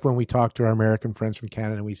Exactly. It's like when we talk to our American friends from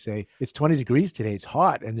Canada and we say, it's 20 degrees today, it's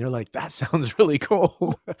hot. And they're like, that sounds really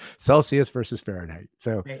cold. Celsius versus Fahrenheit.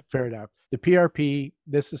 So Right. fair enough. The PRP,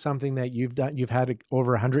 this is something that you've done. You've had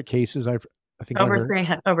over 100 cases. I think I heard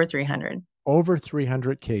Over 300. over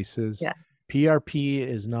 300 cases. Yeah. PRP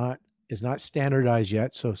is not standardized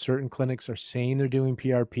yet. So certain clinics are saying they're doing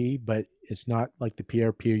PRP, but it's not like the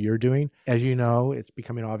PRP you're doing. As you know, it's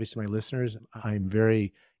becoming obvious to my listeners. I'm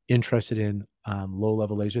very interested in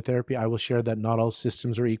low-level laser therapy. I will share that not all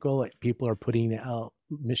systems are equal. Like, people are putting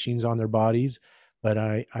machines on their bodies, but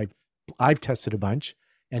I've tested a bunch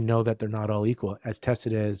and know that they're not all equal. As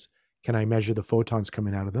tested as, can I measure the photons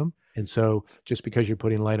coming out of them? And so just because you're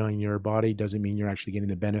putting light on your body doesn't mean you're actually getting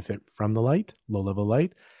the benefit from the light, low-level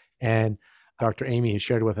light. And Dr. Aimee has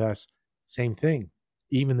shared with us, same thing.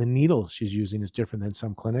 Even the needle she's using is different than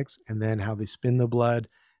some clinics, and then how they spin the blood,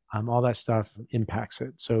 all that stuff impacts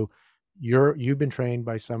it. So you've been trained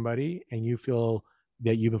by somebody, and you feel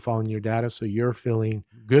that you've been following your data, so you're feeling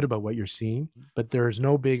good about what you're seeing. But there's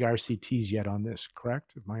no big RCTs yet on this,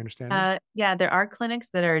 correct? My understanding. Yeah, there are clinics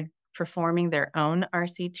that are performing their own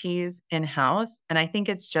RCTs in-house. And I think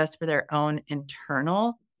it's just for their own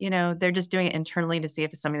internal, they're just doing it internally to see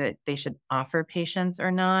if it's something that they should offer patients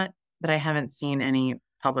or not. But I haven't seen any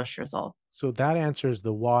published results. So that answers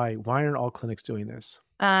the why. Why aren't all clinics doing this?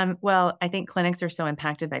 Well, I think clinics are so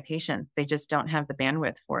impacted by patients. They just don't have the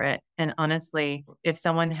bandwidth for it. And honestly, if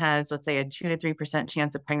someone has, let's say, a 2 to 3%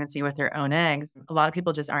 chance of pregnancy with their own eggs, a lot of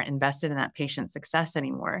people just aren't invested in that patient's success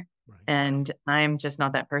anymore. Right. And I'm just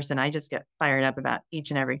not that person. I just get fired up about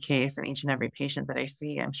each and every case and each and every patient that I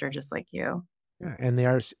see. I'm sure just like you. Yeah, and the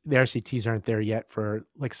RCTs aren't there yet for,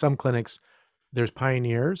 like, some clinics. There's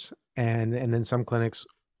pioneers, and then some clinics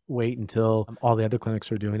wait until all the other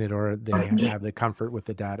clinics are doing it, or they have the comfort with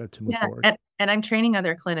the data to move Yeah, forward. and I'm training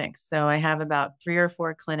other clinics. So I have about 3 or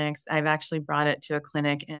 4 clinics. I've actually brought it to a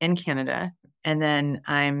clinic in Canada, and then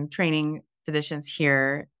I'm training physicians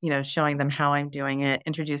here, showing them how I'm doing it,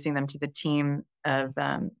 introducing them to the team of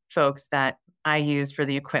folks that I use for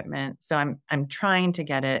the equipment. So I'm trying to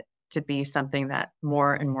get it to be something that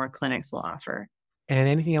more and more clinics will offer. And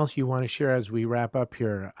anything else you want to share as we wrap up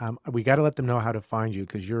here? We got to let them know how to find you,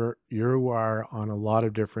 because you are on a lot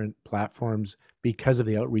of different platforms because of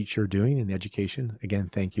the outreach you're doing and the education. Again,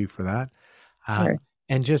 thank you for that. Sure.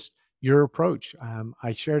 And just your approach.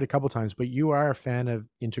 I shared a couple times, but you are a fan of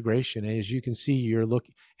integration, and as you can see, you're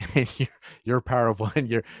looking and you're powerful,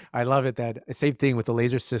 and I love it. That same thing with the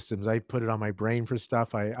laser systems. I put it on my brain for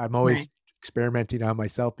stuff. I'm always Right. experimenting on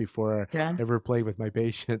myself before Yeah. I ever play with my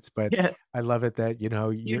patients, but Yeah. I love it that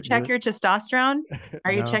Do you check you're your testosterone?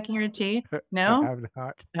 Are you no, checking your T? I No? have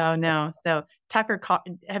not. Oh, no. So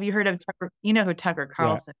have you heard of Tucker? You know who Tucker Yeah,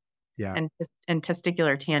 Carlson yeah, and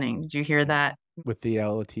testicular tanning. Did you hear yeah. that? With the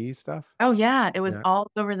LT stuff. Oh, yeah. It was Yeah, all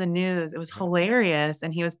over the news. It was yeah, hilarious.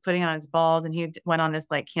 And he was putting on his balls and went on this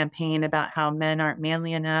like campaign about how men aren't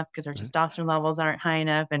manly enough because their right. testosterone levels aren't high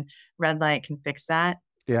enough and red light can fix that.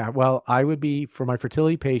 Yeah, well, I would be, for my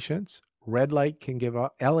fertility patients, red light can give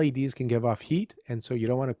off, LEDs can give off heat, and so you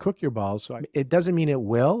don't want to cook your balls. So it doesn't mean it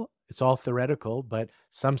will. It's all theoretical, but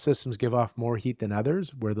some systems give off more heat than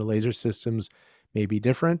others, where the laser systems may be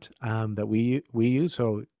different, that we use.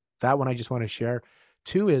 So that one I just want to share.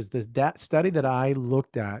 Two is the study that I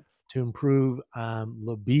looked at to improve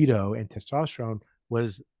libido and testosterone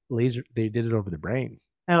was laser. They did it over the brain,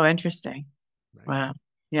 Oh, interesting. right? Wow.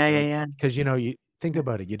 Yeah, yeah, So, yeah. because you think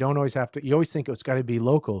about it, you don't always have to. You always think it's got to be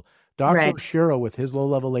local. Dr. Right. Oshiro, with his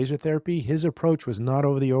low-level laser therapy, his approach was not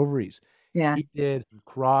over the ovaries. Yeah. He did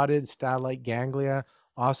carotid, satellite ganglia,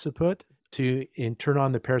 occiput turn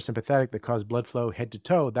on the parasympathetic that caused blood flow head to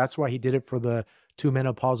toe. That's why he did it for the 2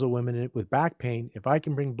 menopausal women with back pain. If I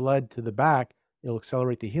can bring blood to the back, it'll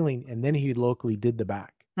accelerate the healing. And then he locally did the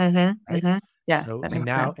back, Mm-hmm. right? Mm-hmm. Yeah, So, that and makes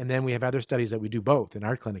now, sense. and then we have other studies that we do both in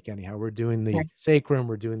our clinic. Anyhow, we're doing Yeah. the sacrum,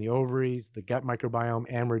 we're doing the ovaries, the gut microbiome,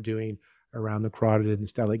 and we're doing around the carotid and the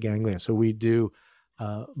stellate ganglia. So we do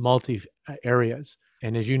multi areas.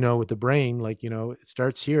 And as you know, with the brain, like, it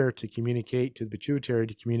starts here to communicate to the pituitary,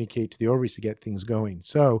 to communicate to the ovaries to get things going.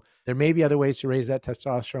 So there may be other ways to raise that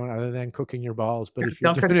testosterone other than cooking your balls. But if you're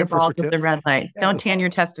Don't cook doing your it for balls with fertility, the red light. yeah, Don't tan your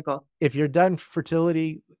testicle. if you're done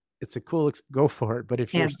fertility, it's a cool go for it. But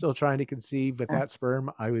if Yeah. you're still trying to conceive with that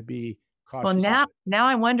sperm, I would be Well, cautious of now it. now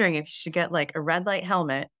I'm wondering if you should get like a red light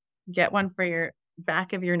helmet, get one for your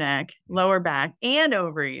back of your neck, lower back, and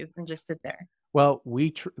ovaries, and just sit there. Well,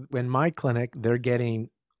 when my clinic, they're getting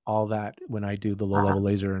all that when I do the low Wow. level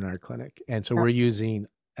laser in our clinic, and so we're using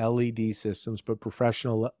LED systems, but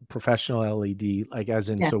professional LED, like as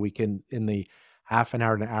in, Yeah. so we can, in the half an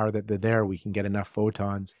hour to an hour that they're there, we can get enough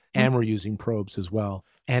photons, and we're using probes as well.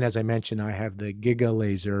 And as I mentioned, I have the Giga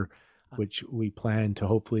laser, which we plan to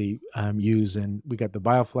hopefully use. And we got the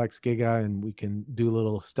Bioflex Giga, and we can do a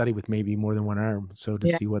little study with maybe more than one arm. So to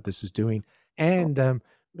Yeah. see what this is doing. And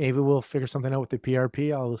maybe we'll figure something out with the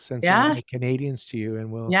PRP. I'll send some of Yeah. my Canadians to you,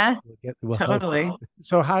 and Yeah. we'll help. Totally.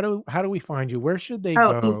 So how do we find you? Where should they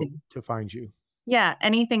Oh, go easy. to find you? Yeah,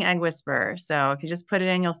 anything Egg Whisperer. So if you just put it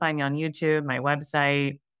in, you'll find me on YouTube, my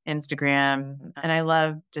website, Instagram. And I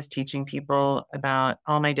love just teaching people about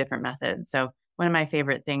all my different methods. So one of my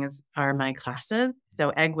favorite things are my classes.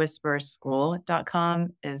 So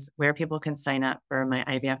eggwhispererschool.com is where people can sign up for my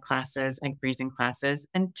IVF classes, egg freezing classes,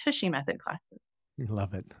 and Tushy method classes.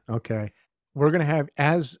 Love it. Okay. We're going to have,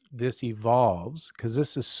 as this evolves, because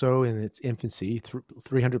this is so in its infancy,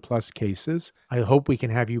 300 plus cases. I hope we can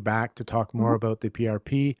have you back to talk more about the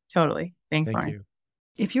PRP. Totally. Thank Thank you. you.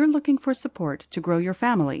 If you're looking for support to grow your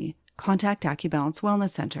family, contact AccuBalance Wellness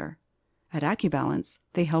Center. At AccuBalance,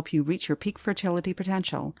 they help you reach your peak fertility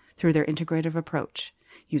potential through their integrative approach,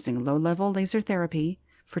 using low-level laser therapy,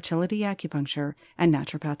 fertility acupuncture, and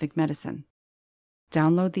naturopathic medicine.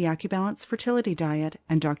 Download the AccuBalance Fertility Diet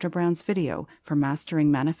and Dr. Brown's video for mastering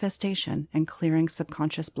manifestation and clearing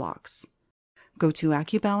subconscious blocks. Go to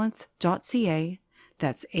accubalance.ca,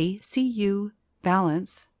 that's ACUbalance.ca.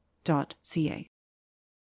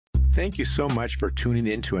 Thank you so much for tuning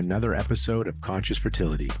in to another episode of Conscious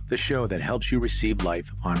Fertility, the show that helps you receive life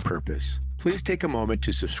on purpose. Please take a moment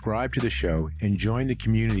to subscribe to the show and join the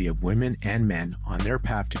community of women and men on their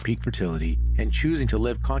path to peak fertility and choosing to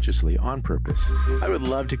live consciously on purpose. I would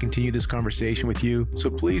love to continue this conversation with you, so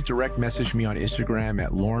please direct message me on Instagram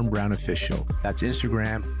at Lauren Brown Official. That's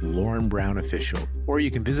Instagram, Lauren Brown Official. Or you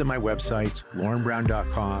can visit my websites,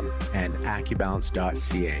 laurenbrown.com and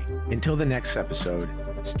accubalance.ca. Until the next episode,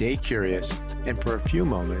 stay curious, and for a few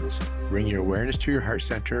moments, bring your awareness to your heart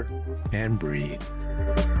center and breathe.